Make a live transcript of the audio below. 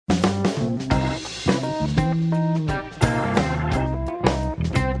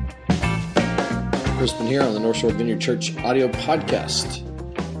Crispin here on the North Shore Vineyard Church audio podcast.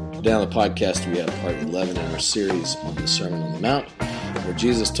 Today on the podcast, we have part 11 in our series on the Sermon on the Mount, where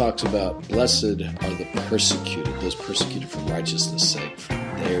Jesus talks about, blessed are the persecuted, those persecuted for righteousness' sake, for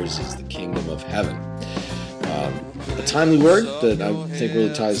theirs is the kingdom of heaven. A timely word that I think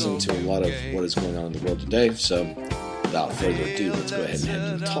really ties into a lot of what is going on in the world today. So without further ado, let's go ahead and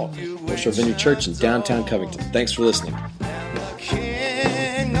head to the talk. North Shore Vineyard Church in downtown Covington. Thanks for listening.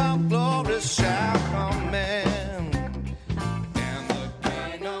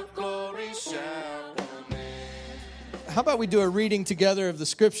 How about we do a reading together of the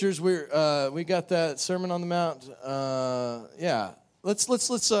scriptures? We got that Sermon on the Mount. Let's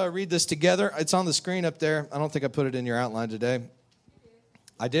read this together. It's on the screen up there. I don't think I put it in your outline today.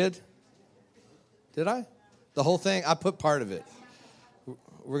 I did? Did I? The whole thing? I put part of it.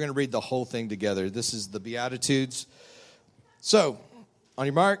 We're going to read the whole thing together. This is the Beatitudes. So, on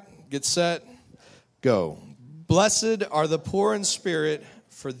your mark, get set, go. Blessed are the poor in spirit,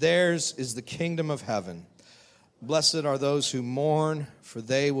 for theirs is the kingdom of heaven. Blessed are those who mourn, for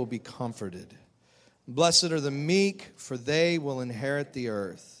they will be comforted. Blessed are the meek, for they will inherit the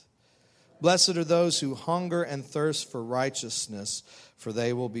earth. Blessed are those who hunger and thirst for righteousness, for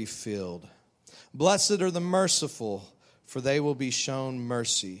they will be filled. Blessed are the merciful, for they will be shown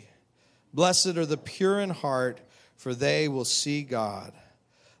mercy. Blessed are the pure in heart, for they will see God.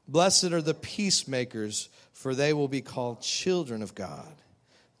 Blessed are the peacemakers, for they will be called children of God.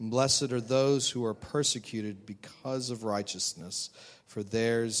 Blessed are those who are persecuted because of righteousness, for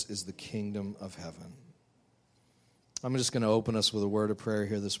theirs is the kingdom of heaven. I'm just going to open us with a word of prayer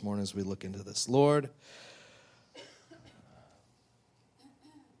here this morning as we look into this. Lord,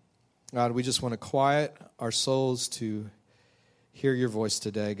 God, we just want to quiet our souls to hear your voice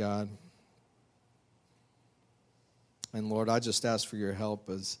today, God. And Lord, I just ask for your help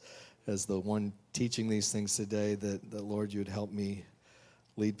as the one teaching these things today, that Lord, you would help me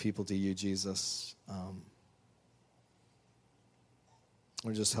lead people to you, Jesus.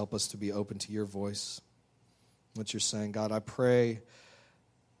 Or just help us to be open to your voice, what you're saying. God, I pray,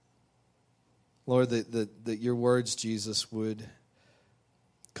 Lord, that your words, Jesus, would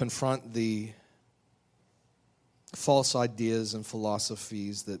confront the false ideas and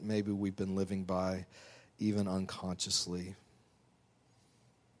philosophies that maybe we've been living by, even unconsciously.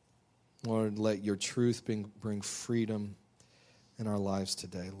 Lord, let your truth bring freedom in our lives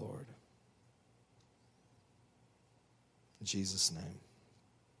today, Lord. In Jesus' name,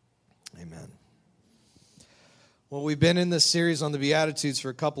 amen. Well, we've been in this series on the Beatitudes for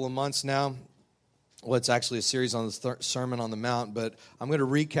a couple of months now. Well, it's actually a series on the Sermon on the Mount, but I'm going to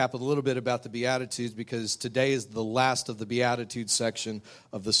recap a little bit about the Beatitudes because today is the last of the Beatitudes section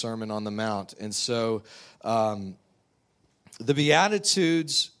of the Sermon on the Mount. And so the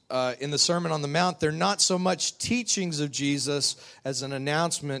Beatitudes in the Sermon on the Mount, they're not so much teachings of Jesus as an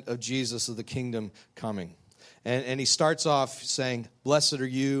announcement of Jesus of the kingdom coming. And he starts off saying, blessed are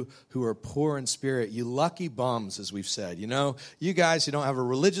you who are poor in spirit, you lucky bums, as we've said. You know, you guys who don't have a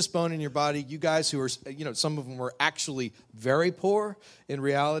religious bone in your body, you guys who are, some of them were actually very poor in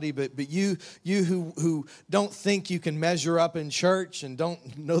reality, but you who don't think you can measure up in church and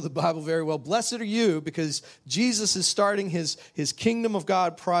don't know the Bible very well, blessed are you, because Jesus is starting his kingdom of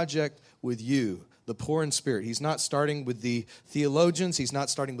God project with you. The poor in spirit. He's not starting with the theologians. He's not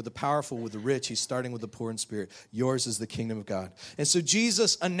starting with the powerful, with the rich. He's starting with the poor in spirit. Yours is the kingdom of God. And so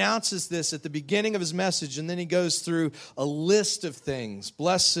Jesus announces this at the beginning of his message, and then he goes through a list of things.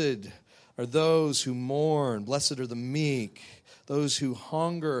 Blessed are those who mourn. Blessed are the meek. Those who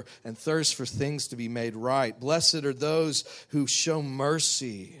hunger and thirst for things to be made right. Blessed are those who show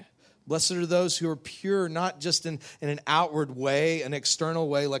mercy. Blessed are those who are pure, not just in an outward way, an external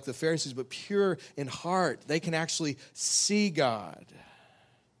way like the Pharisees, but pure in heart. They can actually see God.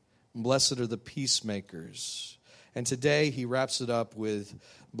 Blessed are the peacemakers. And today he wraps it up with,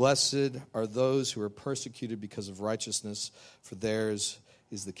 blessed are those who are persecuted because of righteousness, for theirs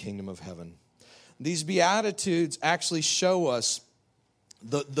is the kingdom of heaven. These Beatitudes actually show us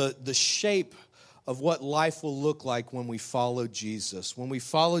the shape of what life will look like when we follow Jesus. When we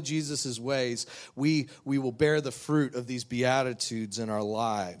follow Jesus' ways, we will bear the fruit of these Beatitudes in our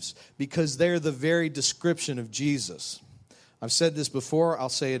lives because they're the very description of Jesus. I've said this before, I'll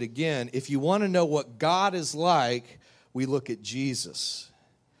say it again. If you want to know what God is like, we look at Jesus.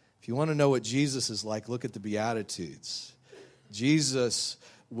 If you want to know what Jesus is like, look at the Beatitudes. Jesus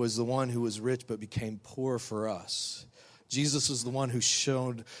was the one who was rich but became poor for us. Jesus was the one who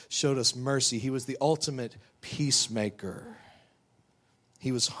showed us mercy. He was the ultimate peacemaker.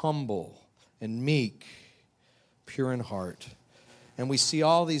 He was humble and meek, pure in heart. And we see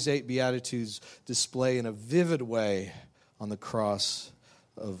all these 8 Beatitudes displayed in a vivid way on the cross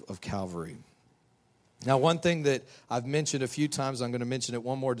of Calvary. Now, one thing that I've mentioned a few times, I'm going to mention it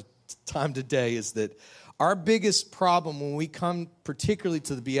one more time today, is that our biggest problem when we come particularly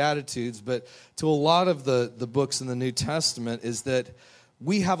to the Beatitudes, but to a lot of the books in the New Testament, is that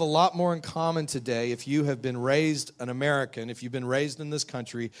we have a lot more in common today. If you have been raised an American, if you've been raised in this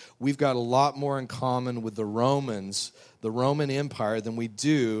country, we've got a lot more in common with the Romans, the Roman Empire, than we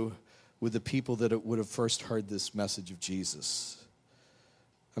do with the people that would have first heard this message of Jesus.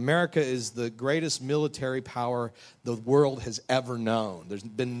 America is the greatest military power the world has ever known. There's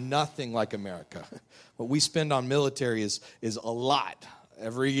been nothing like America. What we spend on military is a lot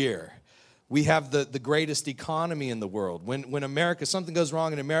every year. We have the greatest economy in the world. When something goes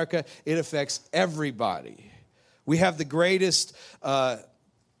wrong in America, it affects everybody. We have the greatest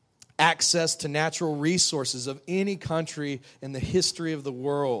access to natural resources of any country in the history of the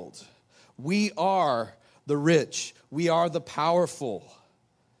world. We are the rich. We are the powerful.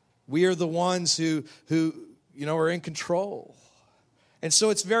 We are the ones who are in control. And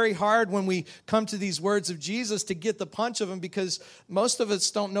so it's very hard when we come to these words of Jesus to get the punch of them, because most of us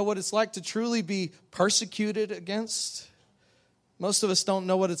don't know what it's like to truly be persecuted against. Most of us don't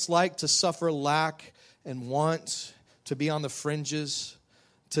know what it's like to suffer lack and want, to be on the fringes,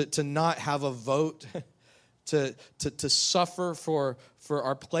 to not have a vote, to suffer for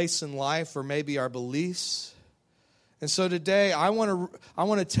our place in life or maybe our beliefs. And so today, I want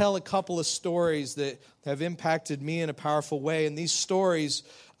to tell a couple of stories that have impacted me in a powerful way. And these stories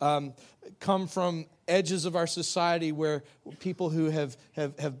come from edges of our society where people who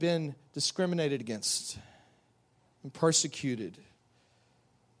have been discriminated against and persecuted,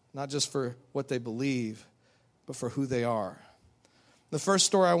 not just for what they believe, but for who they are. The first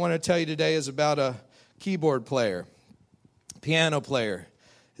story I want to tell you today is about a keyboard player, piano player.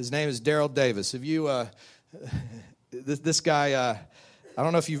 His name is Daryl Davis. Have you... This guy, I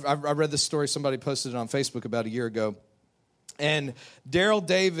don't know if I read this story, somebody posted it on Facebook about a year ago. And Daryl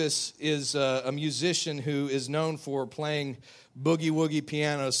Davis is a musician who is known for playing boogie-woogie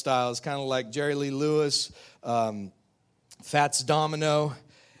piano styles, kind of like Jerry Lee Lewis, Fats Domino.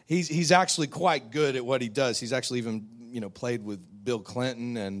 He's actually quite good at what he does. He's actually even played with Bill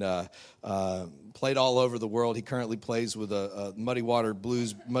Clinton and played all over the world. He currently plays with a Muddy Waters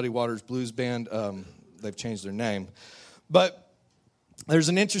Blues Band. They've changed their name. But there's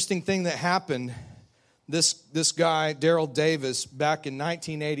an interesting thing that happened. This guy, Daryl Davis, back in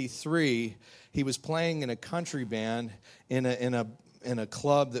 1983, he was playing in a country band in a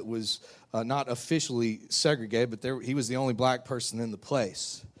club that was not officially segregated, but he was the only black person in the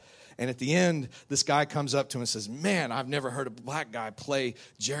place. And at the end, this guy comes up to him and says, "Man, I've never heard a black guy play like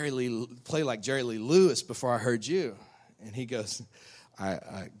Jerry Lee Lewis before I heard you." And he goes,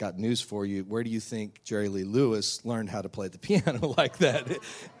 I got news for you. Where do you think Jerry Lee Lewis learned how to play the piano like that?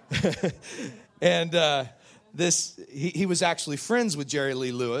 And he was actually friends with Jerry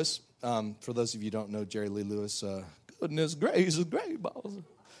Lee Lewis. For those of you who don't know Jerry Lee Lewis, goodness gracious, he's a great boss.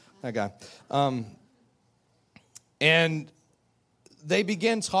 That guy. And they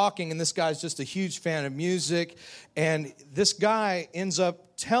begin talking, and this guy's just a huge fan of music. And this guy ends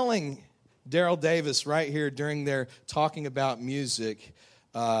up telling Daryl Davis right here during their talking about music,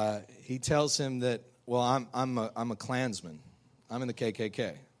 he tells him that, well, I'm a Klansman. I'm in the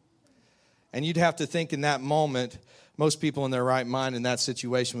KKK. And you'd have to think in that moment, most people in their right mind in that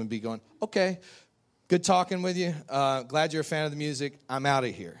situation would be going, okay, good talking with you. Glad you're a fan of the music. I'm out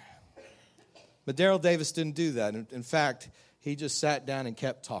of here. But Daryl Davis didn't do that. In fact, he just sat down and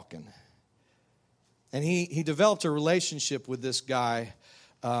kept talking. And he developed a relationship with this guy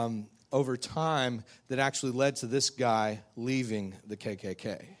over time that actually led to this guy leaving the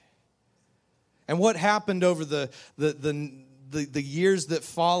KKK. And what happened over the years that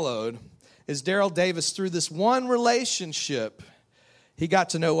followed is Daryl Davis, through this one relationship, he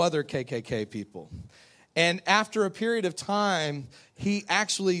got to know other KKK people. And after a period of time, he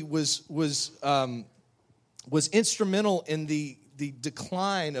actually was instrumental in the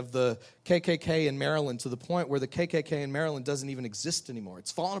decline of the KKK in Maryland, to the point where the KKK in Maryland doesn't even exist anymore.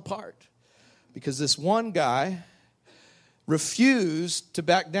 It's fallen apart because this one guy refused to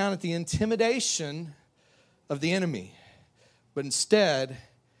back down at the intimidation of the enemy, but instead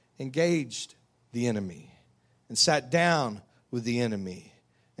engaged the enemy and sat down with the enemy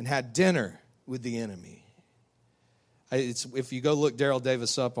and had dinner with the enemy. If you go look Daryl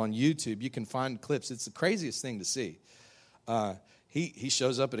Davis up on YouTube, you can find clips. It's the craziest thing to see. He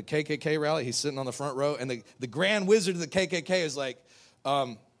shows up at a KKK rally. He's sitting on the front row, and the grand wizard of the KKK is like,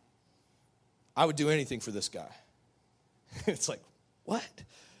 I would do anything for this guy. It's like, what?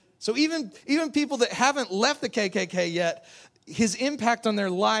 So even people that haven't left the KKK yet, his impact on their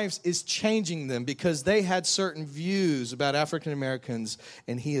lives is changing them because they had certain views about African Americans,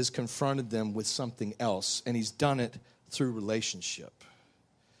 and he has confronted them with something else, and he's done it through relationship.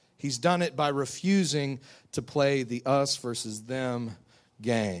 He's done it by refusing to play the us versus them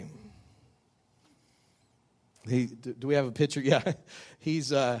game. Do we have a picture? Yeah.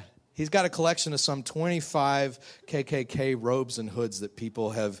 He's got a collection of some 25 KKK robes and hoods that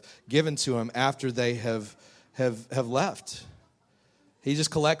people have given to him after they have left. He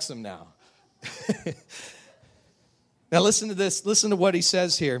just collects them now. Now listen to this. Listen to what he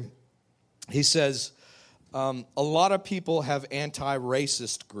says here. He says, a lot of people have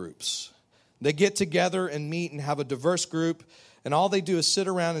anti-racist groups. They get together and meet and have a diverse group, and all they do is sit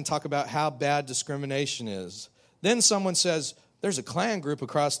around and talk about how bad discrimination is. Then someone says, there's a Klan group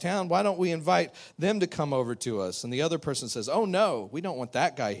across town. Why don't we invite them to come over to us? And the other person says, oh, no, we don't want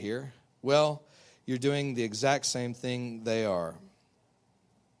that guy here. Well, you're doing the exact same thing they are.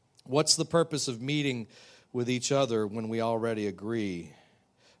 What's the purpose of meeting with each other when we already agree?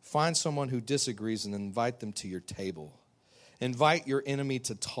 Find someone who disagrees and invite them to your table. Invite your enemy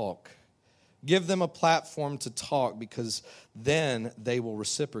to talk. Give them a platform to talk because then they will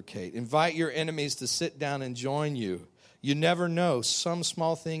reciprocate. Invite your enemies to sit down and join you. You never know. Some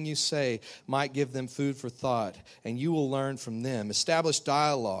small thing you say might give them food for thought, and you will learn from them. Establish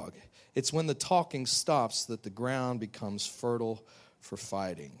dialogue. It's when the talking stops that the ground becomes fertile for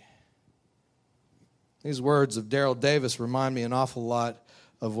fighting. These words of Daryl Davis remind me an awful lot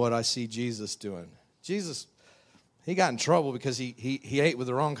of what I see Jesus doing. Jesus, he got in trouble because he ate with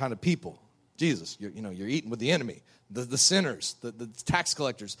the wrong kind of people. Jesus, you're eating with the enemy, the sinners, the tax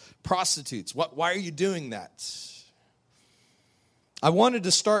collectors, prostitutes. Why are you doing that? I wanted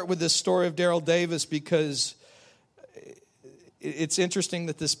to start with this story of Daryl Davis because it's interesting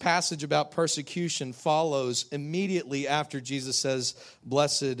that this passage about persecution follows immediately after Jesus says,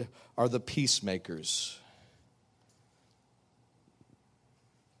 blessed are the peacemakers.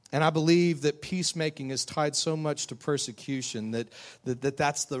 And I believe that peacemaking is tied so much to persecution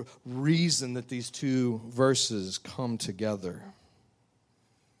that's the reason that these two verses come together.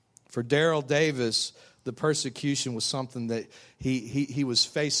 For Daryl Davis, the persecution was something that he was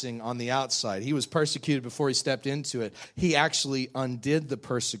facing on the outside. He was persecuted before he stepped into it. He actually undid the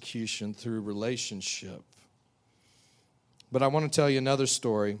persecution through relationship. But I want to tell you another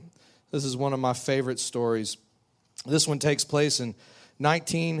story. This is one of my favorite stories. This one takes place in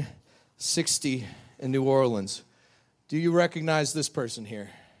 1960 in New Orleans. Do you recognize this person here?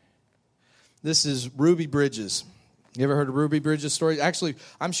 This is Ruby Bridges. You ever heard of Ruby Bridges' story? Actually,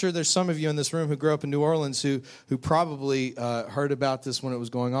 I'm sure there's some of you in this room who grew up in New Orleans who probably heard about this when it was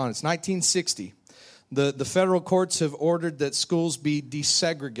going on. It's 1960. The federal courts have ordered that schools be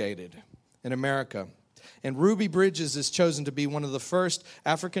desegregated in America. And Ruby Bridges is chosen to be one of the first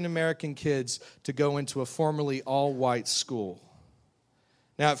African-American kids to go into a formerly all-white school.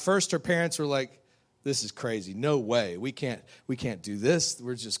 Now, at first, her parents were like, this is crazy. No way. We can't do this.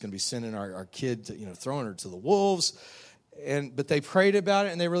 We're just going to be sending our kid to, throwing her to the wolves. But they prayed about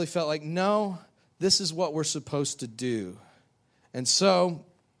it, and they really felt like, no, this is what we're supposed to do. And so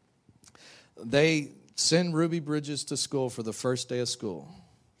they send Ruby Bridges to school for the first day of school.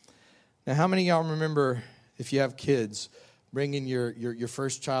 Now, how many of y'all remember, if you have kids, bringing your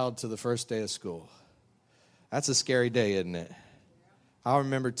first child to the first day of school? That's a scary day, isn't it? I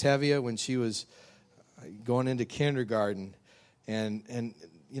remember Tevia when she was going into kindergarten, and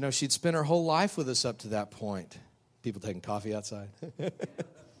she'd spent her whole life with us up to that point. People taking coffee outside.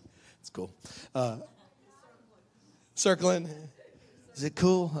 It's cool. Circling. Is it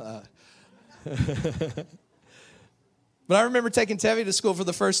cool? But I remember taking Tevye to school for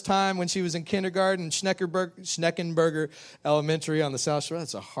the first time when she was in kindergarten, Schneckenberger Elementary on the South Shore.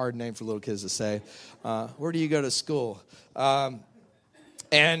 That's a hard name for little kids to say. Where do you go to school?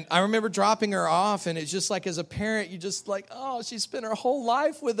 And I remember dropping her off, and it's just like, as a parent, you just like, oh, she spent her whole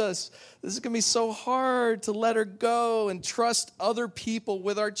life with us. This is going to be so hard to let her go and trust other people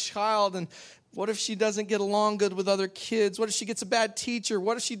with our child. And what if she doesn't get along good with other kids? What if she gets a bad teacher?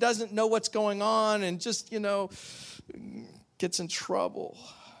 What if she doesn't know what's going on and just, gets in trouble?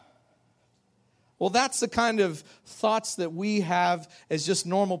 Well, that's the kind of thoughts that we have as just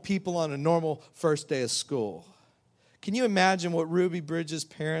normal people on a normal first day of school. Can you imagine what Ruby Bridges'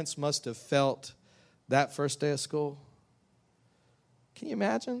 parents must have felt that first day of school? Can you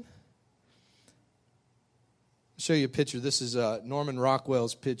imagine? I'll show you a picture. This is Norman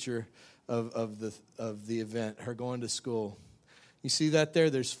Rockwell's picture of the event, her going to school. You see that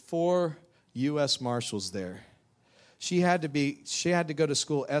there? There's 4 U.S. Marshals there. She had to go to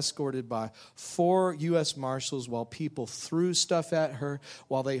school escorted by 4 U.S. Marshals while people threw stuff at her,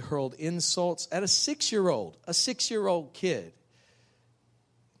 while they hurled insults at a 6-year-old kid,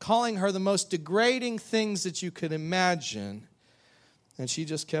 calling her the most degrading things that you could imagine. And she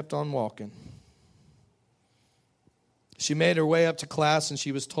just kept on walking. She made her way up to class, and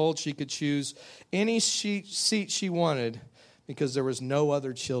she was told she could choose any seat she wanted because there was no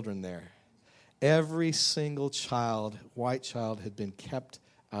other children there. Every single white child, had been kept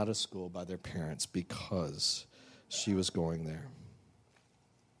out of school by their parents because she was going there.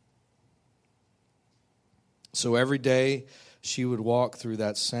 So every day, she would walk through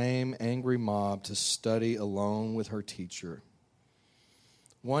that same angry mob to study alone with her teacher.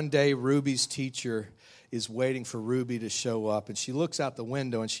 One day, Ruby's teacher is waiting for Ruby to show up, and she looks out the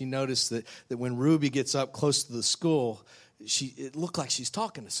window, and she noticed that when Ruby gets up close to the school, it looked like she's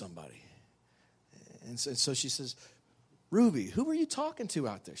talking to somebody. And so she says, Ruby, who were you talking to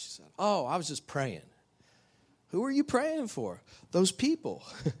out there? She said, oh, I was just praying. Who were you praying for? Those people.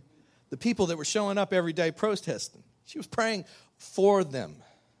 The people that were showing up every day protesting. She was praying for them.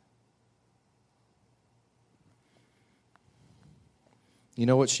 You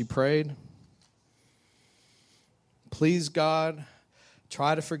know what she prayed? Please, God,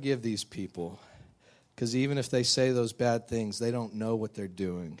 try to forgive these people, because even if they say those bad things, they don't know what they're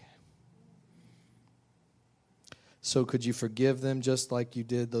doing. So could you forgive them just like you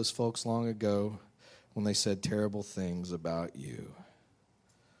did those folks long ago when they said terrible things about you?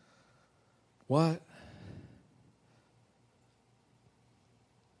 What?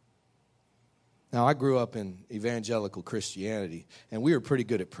 Now, I grew up in evangelical Christianity, and we were pretty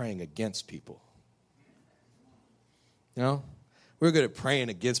good at praying against people. You know? We were good at praying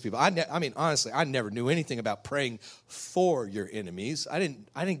against people. I mean, honestly, I never knew anything about praying for your enemies. I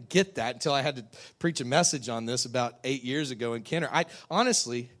didn't get that until I had to preach a message on this about 8 years ago in Kenner.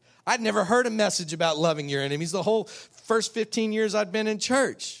 I'd never heard a message about loving your enemies the whole first 15 years I'd been in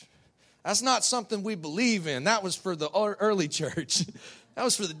church. That's not something we believe in. That was for the early church. That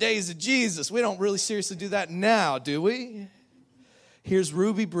was for the days of Jesus. We don't really seriously do that now, do we? Here's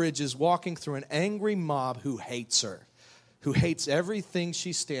Ruby Bridges walking through an angry mob who hates her, who hates everything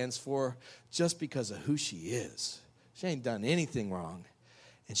she stands for just because of who she is. She ain't done anything wrong.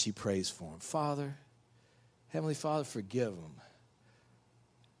 And she prays for him. Father, Heavenly Father, forgive them.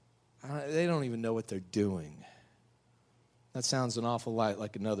 They don't even know what they're doing. That sounds an awful lot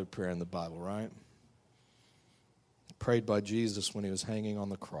like another prayer in the Bible, right? Prayed by Jesus when he was hanging on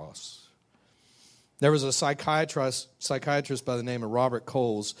the cross. There was a psychiatrist by the name of Robert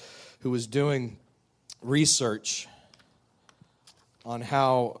Coles who was doing research on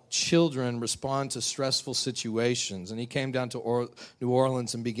how children respond to stressful situations. And he came down to New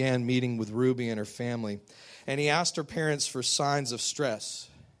Orleans and began meeting with Ruby and her family. And he asked her parents for signs of stress.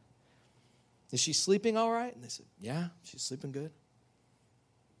 Is she sleeping all right? And they said, yeah, she's sleeping good.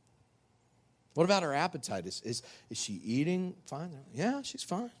 What about her appetite? Is she eating fine? Yeah, she's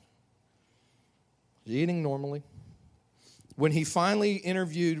fine. She's eating normally. When he finally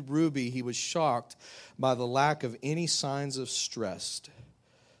interviewed Ruby, he was shocked by the lack of any signs of stress.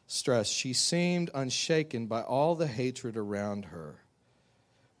 She seemed unshaken by all the hatred around her.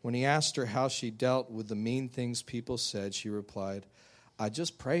 When he asked her how she dealt with the mean things people said, she replied, I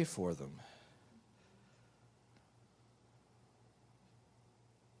just pray for them.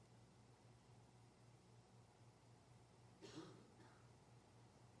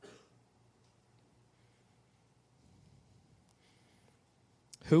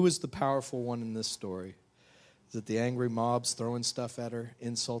 Who is the powerful one in this story? Is it the angry mobs throwing stuff at her,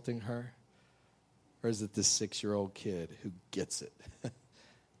 insulting her? Or is it this 6-year-old kid who gets it?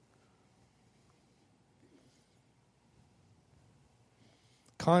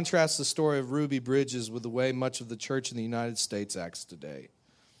 Contrast the story of Ruby Bridges with the way much of the church in the United States acts today.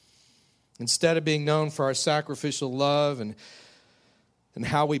 Instead of being known for our sacrificial love and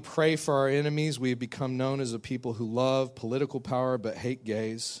how we pray for our enemies, we have become known as a people who love political power but hate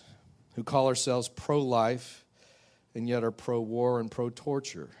gays, who call ourselves pro-life and yet are pro-war and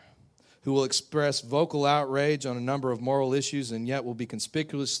pro-torture, who will express vocal outrage on a number of moral issues and yet will be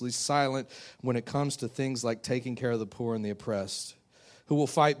conspicuously silent when it comes to things like taking care of the poor and the oppressed, who will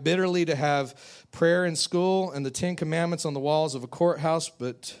fight bitterly to have prayer in school and the 10 Commandments on the walls of a courthouse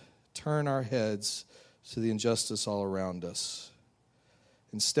but turn our heads to the injustice all around us.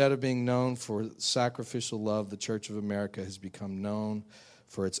 Instead of being known for sacrificial love, the Church of America has become known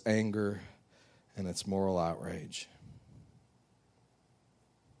for its anger and its moral outrage.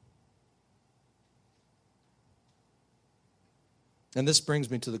 And this brings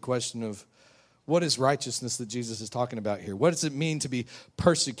me to the question of What is righteousness that Jesus is talking about here? What does it mean to be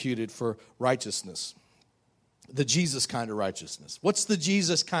persecuted for righteousness? The Jesus kind of righteousness. What's the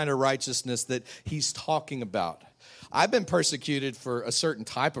Jesus kind of righteousness that he's talking about? I've been persecuted for a certain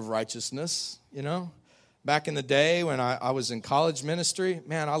type of righteousness, you know. Back in the day when I was in college ministry,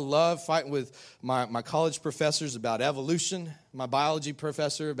 man, I loved fighting with my college professors about evolution, my biology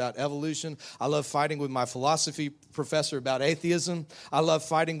professor about evolution. I love fighting with my philosophy professor about atheism. I love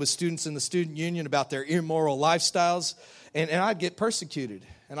fighting with students in the student union about their immoral lifestyles. And I'd get persecuted,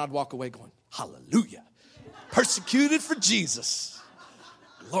 and I'd walk away going, hallelujah, persecuted for Jesus.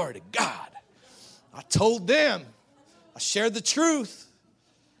 Glory to God. I told them, I shared the truth.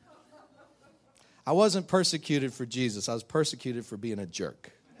 I wasn't persecuted for Jesus. I was persecuted for being a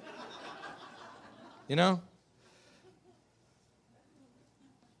jerk. You know?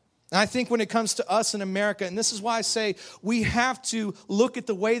 And I think when it comes to us in America, and this is why I say we have to look at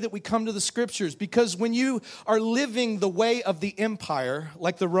the way that we come to the scriptures, because when you are living the way of the empire,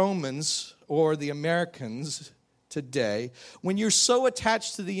 like the Romans or the Americans today, when you're so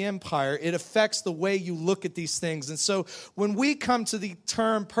attached to the empire, it affects the way you look at these things. And so when we come to the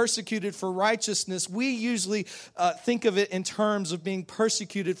term persecuted for righteousness, we usually think of it in terms of being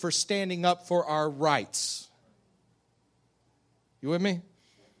persecuted for standing up for our rights. You with me?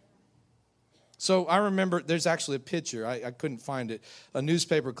 So I remember there's actually a picture. I couldn't find it. A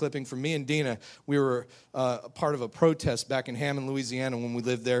newspaper clipping from me and Dina. We were a part of a protest back in Hammond, Louisiana when we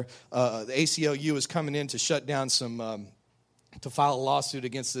lived there. The ACLU was coming in to shut down to file a lawsuit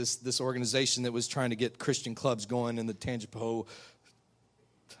against this organization that was trying to get Christian clubs going in the Tangipahoa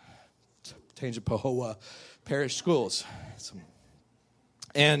parish schools.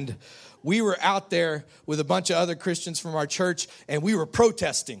 And we were out there with a bunch of other Christians from our church, and we were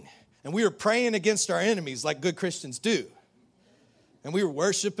protesting. And we were praying against our enemies like good Christians do. And we were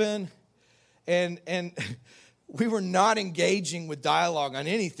worshiping. And we were not engaging with dialogue on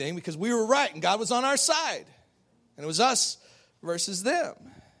anything because we were right and God was on our side. And it was us versus them.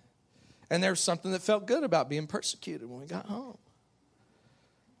 And there was something that felt good about being persecuted when we got home.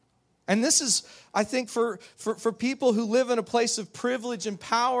 And this is, I think, for people who live in a place of privilege and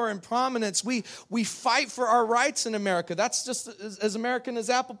power and prominence, we fight for our rights in America. That's just as American as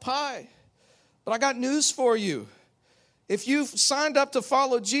apple pie. But I got news for you. If you've signed up to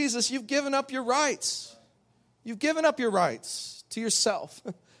follow Jesus, you've given up your rights. You've given up your rights to yourself.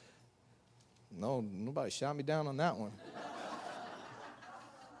 No, nobody shot me down on that one.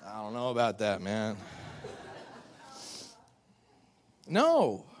 I don't know about that, man.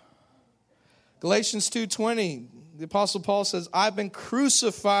 No. Galatians 2:20, the Apostle Paul says, I've been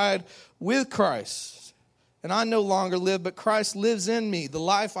crucified with Christ, and I no longer live, but Christ lives in me. The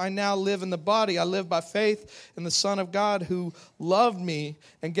life I now live in the body, I live by faith in the Son of God who loved me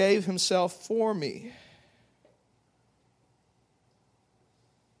and gave himself for me.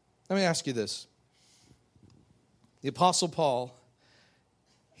 Let me ask you this. The Apostle Paul,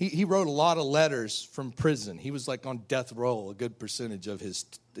 he wrote a lot of letters from prison. He was like on death row a good percentage of his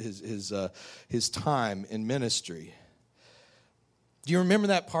time in ministry. Do you remember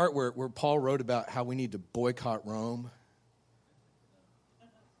that part where Paul wrote about how we need to boycott Rome?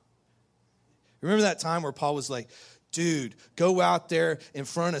 Remember that time where Paul was like, dude, go out there in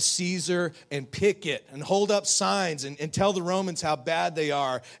front of Caesar and picket and hold up signs and tell the Romans how bad they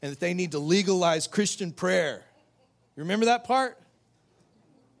are and that they need to legalize Christian prayer. You remember that part?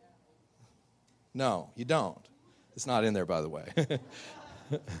 No, you don't. It's not in there, by the way.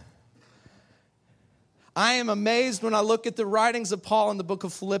 I am amazed when I look at the writings of Paul in the book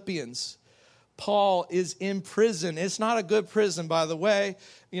of Philippians. Paul is in prison. It's not a good prison, by the way.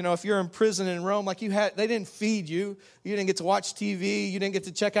 You know, if you're in prison in Rome, like they didn't feed you. You didn't get to watch TV. You didn't get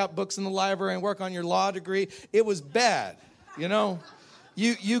to check out books in the library and work on your law degree. It was bad, you know.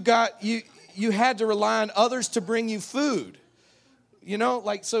 You had to rely on others to bring you food. You know,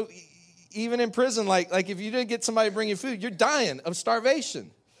 like so. Even in prison, like if you didn't get somebody to bring you food, you're dying of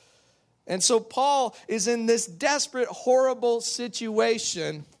starvation. And so Paul is in this desperate, horrible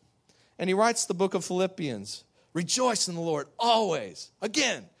situation, and he writes the book of Philippians. Rejoice in the Lord always.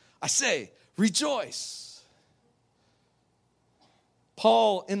 Again, I say, rejoice.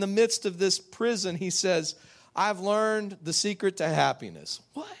 Paul, in the midst of this prison, he says, I've learned the secret to happiness.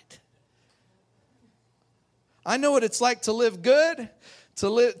 What? I know what it's like to live good,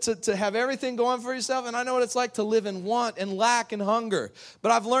 to have everything going for yourself, and I know what it's like to live in want and lack and hunger.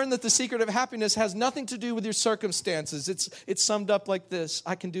 But I've learned that the secret of happiness has nothing to do with your circumstances. It's summed up like this.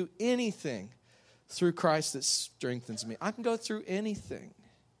 I can do anything through Christ that strengthens me. I can go through anything.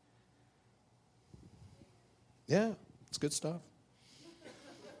 Yeah, it's good stuff.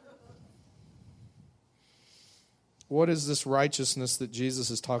 what is this righteousness that Jesus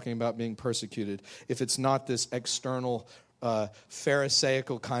is talking about being persecuted if it's not this external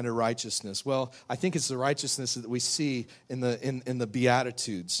Pharisaical kind of righteousness? Well, I think it's the righteousness that we see in the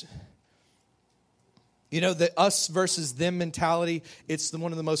Beatitudes. You know, the us versus them mentality, it's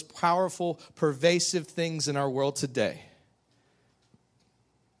one of the most powerful, pervasive things in our world today.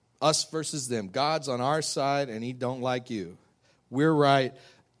 Us versus them. God's on our side and he don't like you. We're right,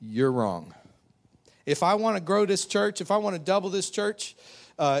 you're wrong. If I want to grow this church, if I want to double this church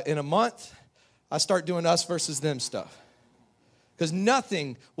in a month, I start doing us versus them stuff. Because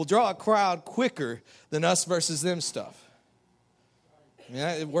nothing will draw a crowd quicker than us versus them stuff. I mean,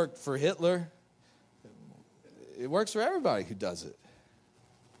 it worked for Hitler. It works for everybody who does it.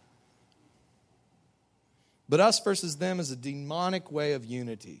 But us versus them is a demonic way of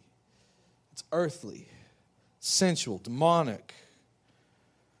unity. It's earthly, sensual, demonic.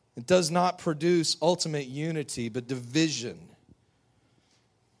 It does not produce ultimate unity, but division.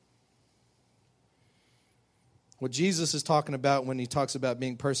 What Jesus is talking about when he talks about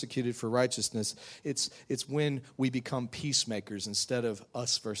being persecuted for righteousness, it's when we become peacemakers instead of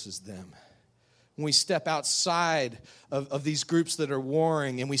us versus them. When we step outside of these groups that are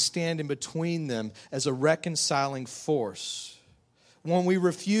warring and we stand in between them as a reconciling force. When we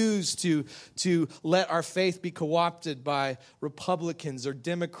refuse to let our faith be co-opted by Republicans or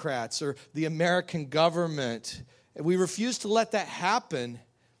Democrats or the American government, and we refuse to let that happen,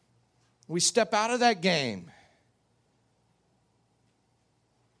 we step out of that game.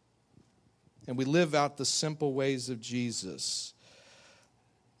 And we live out the simple ways of Jesus.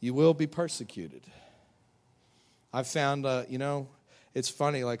 You will be persecuted. I've found, it's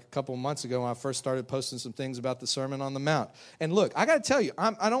funny, like a couple of months ago when I first started posting some things about the Sermon on the Mount. And look, I got to tell you,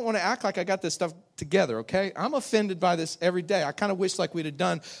 I don't want to act like I got this stuff together, okay? I'm offended by this every day. I kind of wish like we'd have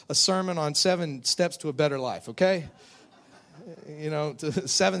done a sermon on 7 steps to a better life, okay?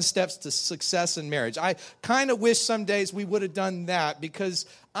 7 steps to success in marriage. I kind of wish some days we would have done that because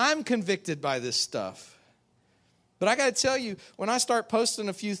I'm convicted by this stuff. But I got to tell you, when I start posting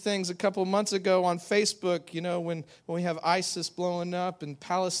a few things a couple of months ago on Facebook, when we have ISIS blowing up in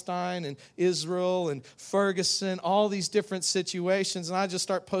Palestine and Israel and Ferguson, all these different situations, and I just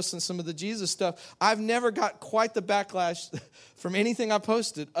start posting some of the Jesus stuff, I've never got quite the backlash from anything I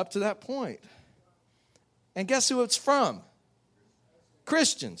posted up to that point. And guess who it's from?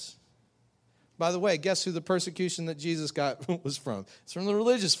 Christians. By the way, guess who the persecution that Jesus got was from? It's from the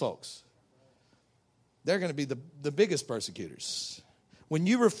religious folks. They're going to be the biggest persecutors. When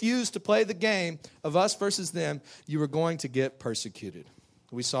you refuse to play the game of us versus them, you are going to get persecuted.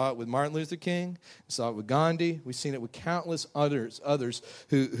 We saw it with Martin Luther King. We saw it with Gandhi. We've seen it with countless others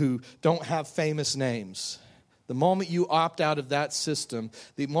who don't have famous names. The moment you opt out of that system,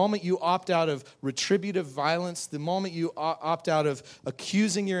 the moment you opt out of retributive violence, the moment you opt out of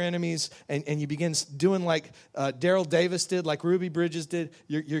accusing your enemies and you begin doing like Daryl Davis did, like Ruby Bridges did,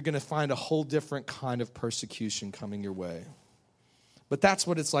 you're going to find a whole different kind of persecution coming your way. But that's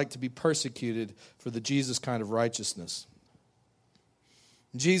what it's like to be persecuted for the Jesus kind of righteousness.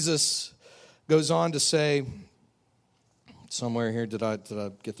 Jesus goes on to say, somewhere here, did I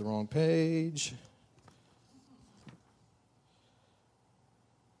get the wrong page?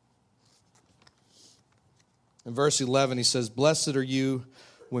 In verse 11, he says, "Blessed are you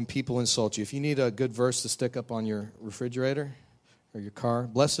when people insult you." If you need a good verse to stick up on your refrigerator or your car,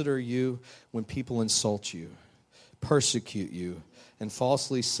 blessed are you when people insult you, persecute you, and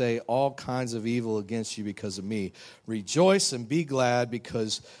falsely say all kinds of evil against you because of me. Rejoice and be glad,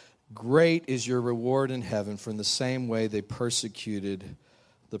 because great is your reward in heaven, for in the same way they persecuted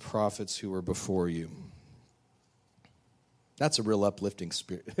the prophets who were before you. That's a real uplifting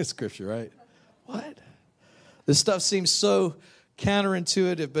scripture, right? What? This stuff seems so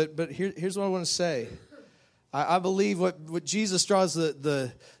counterintuitive, but here's what I want to say. I believe what Jesus draws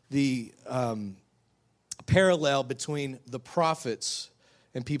the parallel between the prophets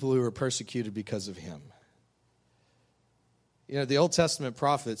and people who were persecuted because of him. The Old Testament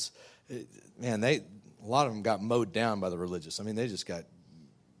prophets, man, a lot of them got mowed down by the religious. I mean, they just got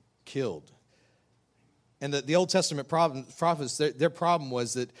killed. And the Old Testament prophets, their problem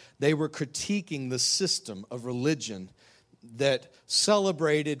was that they were critiquing the system of religion that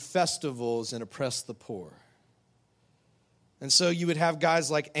celebrated festivals and oppressed the poor. And so you would have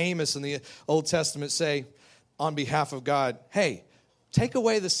guys like Amos in the Old Testament say, on behalf of God, hey, take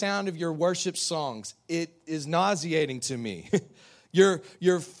away the sound of your worship songs. It is nauseating to me.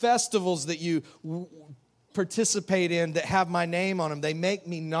 Your festivals that you participate in that have my name on them, they make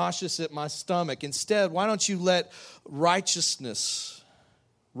me nauseous at my stomach. Instead, why don't you let righteousness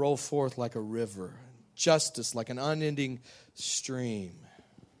roll forth like a river, justice like an unending stream.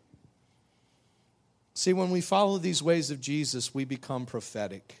 See, when we follow these ways of Jesus, we become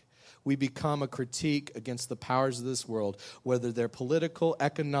prophetic. We become a critique against the powers of this world, whether they're political,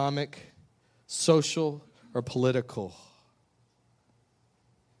 economic, social, or political.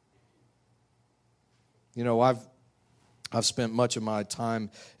 You know, I've spent much of my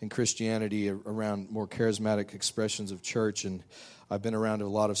time in Christianity around more charismatic expressions of church, and I've been around a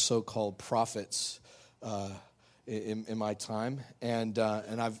lot of so-called prophets in my time, and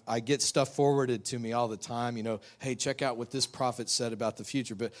I get stuff forwarded to me all the time. You know, hey, check out what this prophet said about the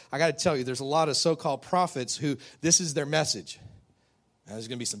future. But I got to tell you, there's a lot of so-called prophets who this is their message. There's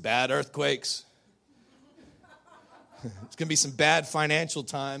going to be some bad earthquakes. There's going to be some bad financial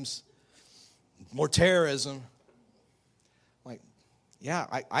times, more terrorism. Like, yeah,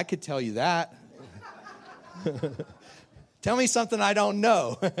 I could tell you that. Tell me something I don't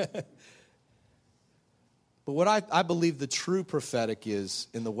know. But what I believe the true prophetic is,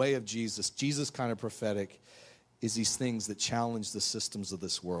 in the way of Jesus kind of prophetic, is these things that challenge the systems of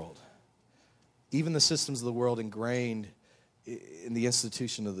this world. Even the systems of the world ingrained in the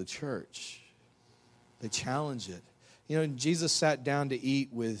institution of the church. They challenge it. You know, Jesus sat down to eat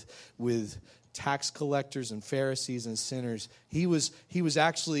with tax collectors and Pharisees and sinners. He was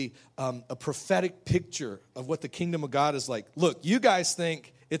actually a prophetic picture of what the kingdom of God is like. Look, you guys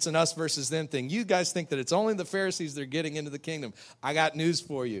think it's an us versus them thing. You guys think that it's only the Pharisees that are getting into the kingdom. I got news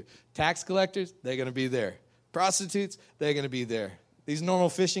for you. Tax collectors, they're going to be there. Prostitutes, they're going to be there. These normal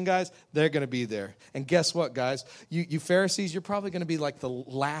fishing guys, they're going to be there. And guess what, guys? You Pharisees, you're probably going to be like the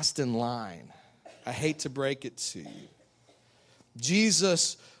last in line. I hate to break it to you.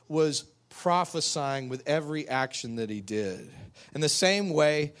 Jesus was prophesying with every action that he did. In the same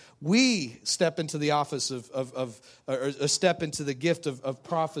way, we step into the office or step into the gift of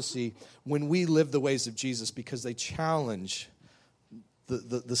prophecy when we live the ways of Jesus, because they challenge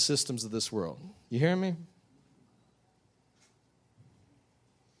the systems of this world. You hear me?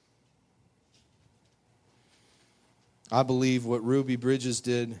 I believe what Ruby Bridges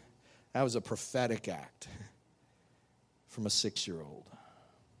did, that was a prophetic act from a 6-year-old.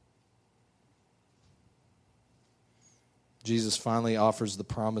 Jesus finally offers the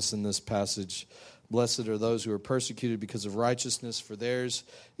promise in this passage. Blessed are those who are persecuted because of righteousness, for theirs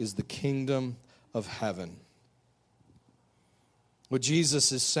is the kingdom of heaven. What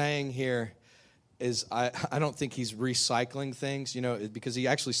Jesus is saying here is, I don't think he's recycling things, you know, because he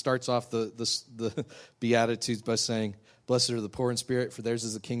actually starts off the Beatitudes by saying, blessed are the poor in spirit, for theirs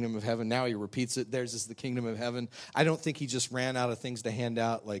is the kingdom of heaven. Now he repeats it, theirs is the kingdom of heaven. I don't think he just ran out of things to hand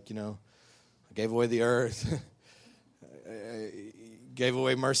out, like, you know, I gave away the earth. Gave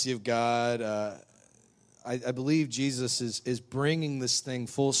away mercy of God. I believe Jesus is bringing this thing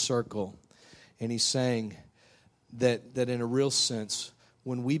full circle, and he's saying that in a real sense,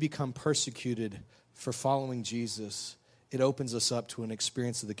 when we become persecuted for following Jesus, it opens us up to an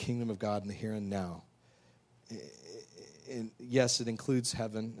experience of the kingdom of God in the here and now. And yes, it includes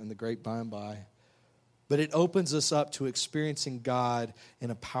heaven and the great by and by. But it opens us up to experiencing God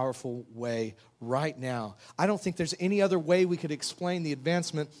in a powerful way right now. I don't think there's any other way we could explain the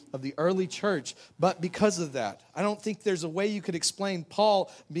advancement of the early church, but because of that. I don't think there's a way you could explain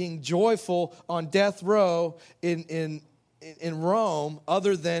Paul being joyful on death row in Rome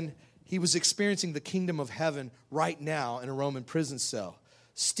other than he was experiencing the kingdom of heaven right now in a Roman prison cell.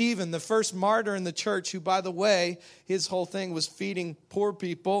 Stephen, the first martyr in the church, who, by the way, his whole thing was feeding poor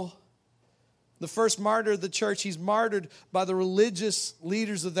people. The first martyr of the church, he's martyred by the religious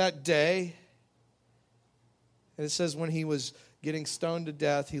leaders of that day. And it says when he was getting stoned to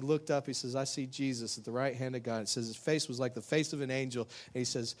death, he looked up, he says, I see Jesus at the right hand of God. It says his face was like the face of an angel. And he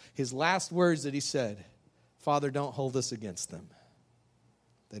says, his last words that he said, Father, don't hold this against them.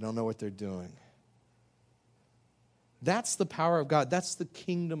 They don't know what they're doing. That's the power of God. That's the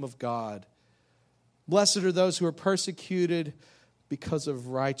kingdom of God. Blessed are those who are persecuted because of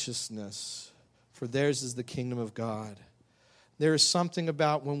righteousness, for theirs is the kingdom of God. There is something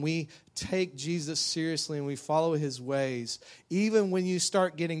about when we take Jesus seriously and we follow his ways, even when you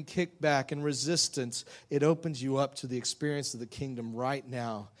start getting kickback and resistance, it opens you up to the experience of the kingdom right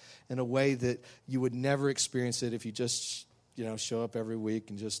now in a way that you would never experience it if you just, show up every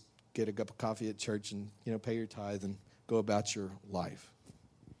week and just get a cup of coffee at church and, pay your tithe and go about your life.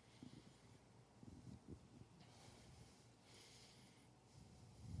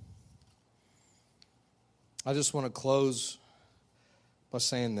 I just want to close by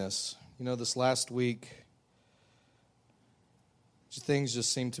saying this. This last week, things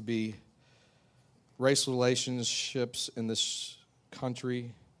just seem to be, race relationships in this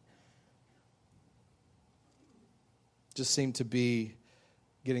country just seem to be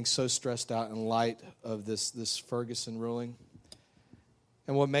getting so stressed out in light of this Ferguson ruling.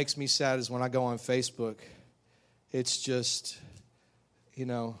 And what makes me sad is when I go on Facebook, it's just,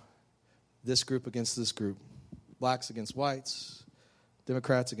 this group against this group. Blacks against whites,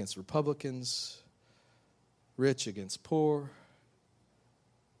 Democrats against Republicans, rich against poor.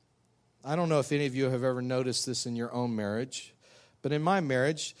 I don't know if any of you have ever noticed this in your own marriage, but in my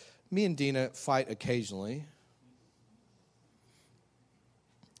marriage, me and Dina fight occasionally.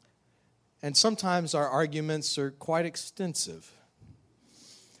 And sometimes our arguments are quite extensive.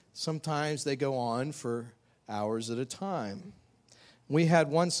 Sometimes they go on for hours at a time. We had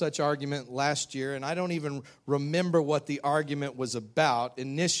one such argument last year, and I don't even remember what the argument was about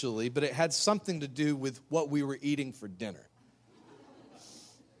initially, but it had something to do with what we were eating for dinner.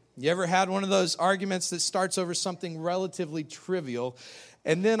 You ever had one of those arguments that starts over something relatively trivial,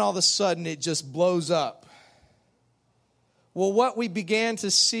 and then all of a sudden it just blows up? Well, what we began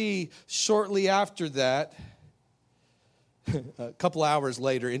to see shortly after that, a couple hours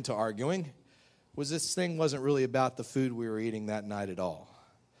later into arguing, was this thing wasn't really about the food we were eating that night at all.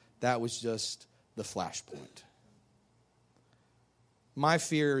 That was just the flashpoint. My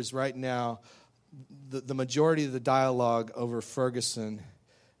fear is right now, the majority of the dialogue over Ferguson,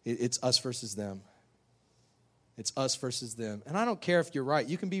 it's us versus them. It's us versus them. And I don't care if you're right.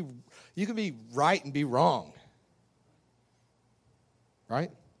 You can be right and be wrong. Right?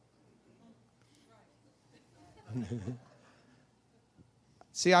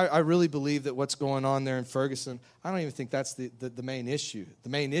 See, I really believe that what's going on there in Ferguson, I don't even think that's the main issue. The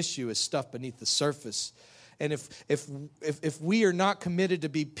main issue is stuff beneath the surface. And if we are not committed to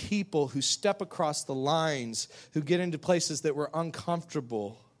be people who step across the lines, who get into places that we're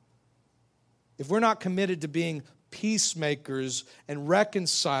uncomfortable, if we're not committed to being peacemakers and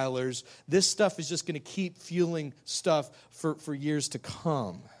reconcilers, this stuff is just going to keep fueling stuff for years to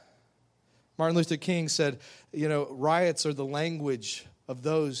come. Martin Luther King said, riots are the language of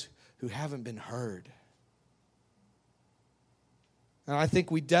those who haven't been heard. And I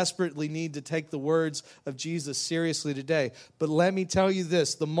think we desperately need to take the words of Jesus seriously today. But let me tell you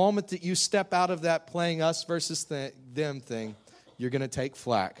this, the moment that you step out of that playing us versus them thing, you're going to take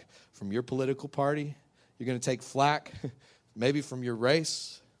flack from your political party. You're going to take flack maybe from your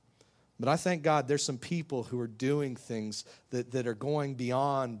race. But I thank God there's some people who are doing things that are going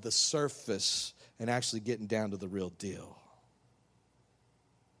beyond the surface and actually getting down to the real deal.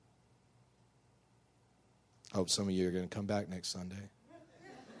 I hope some of you are going to come back next Sunday.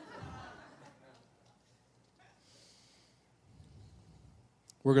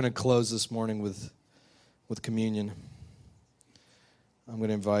 We're going to close this morning with communion. I'm going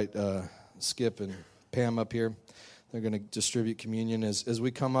to invite Skip and Pam up here. They're going to distribute communion. As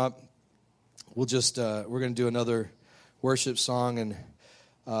we come up, we're going to do another worship song, and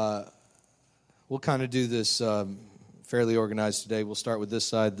we'll kind of do this fairly organized today. We'll start with this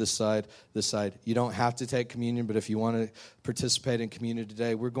side, this side, this side. You don't have to take communion, but if you want to participate in communion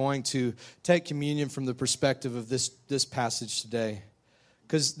today, we're going to take communion from the perspective of this passage today.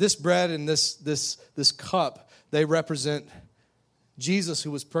 Because this bread and this cup, they represent Jesus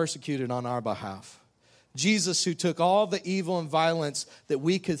who was persecuted on our behalf. Jesus who took all the evil and violence that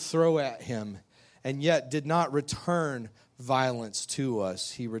we could throw at him and yet did not return violence to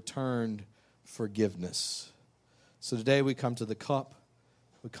us. He returned forgiveness. So today we come to the cup,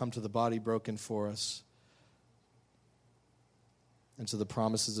 we come to the body broken for us, and to the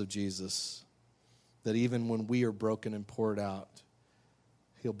promises of Jesus that even when we are broken and poured out,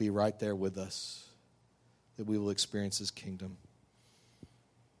 he'll be right there with us, that we will experience his kingdom.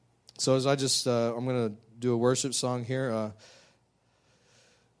 So as I'm going to do a worship song here,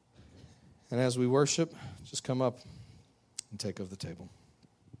 and as we worship, just come up and take of the table.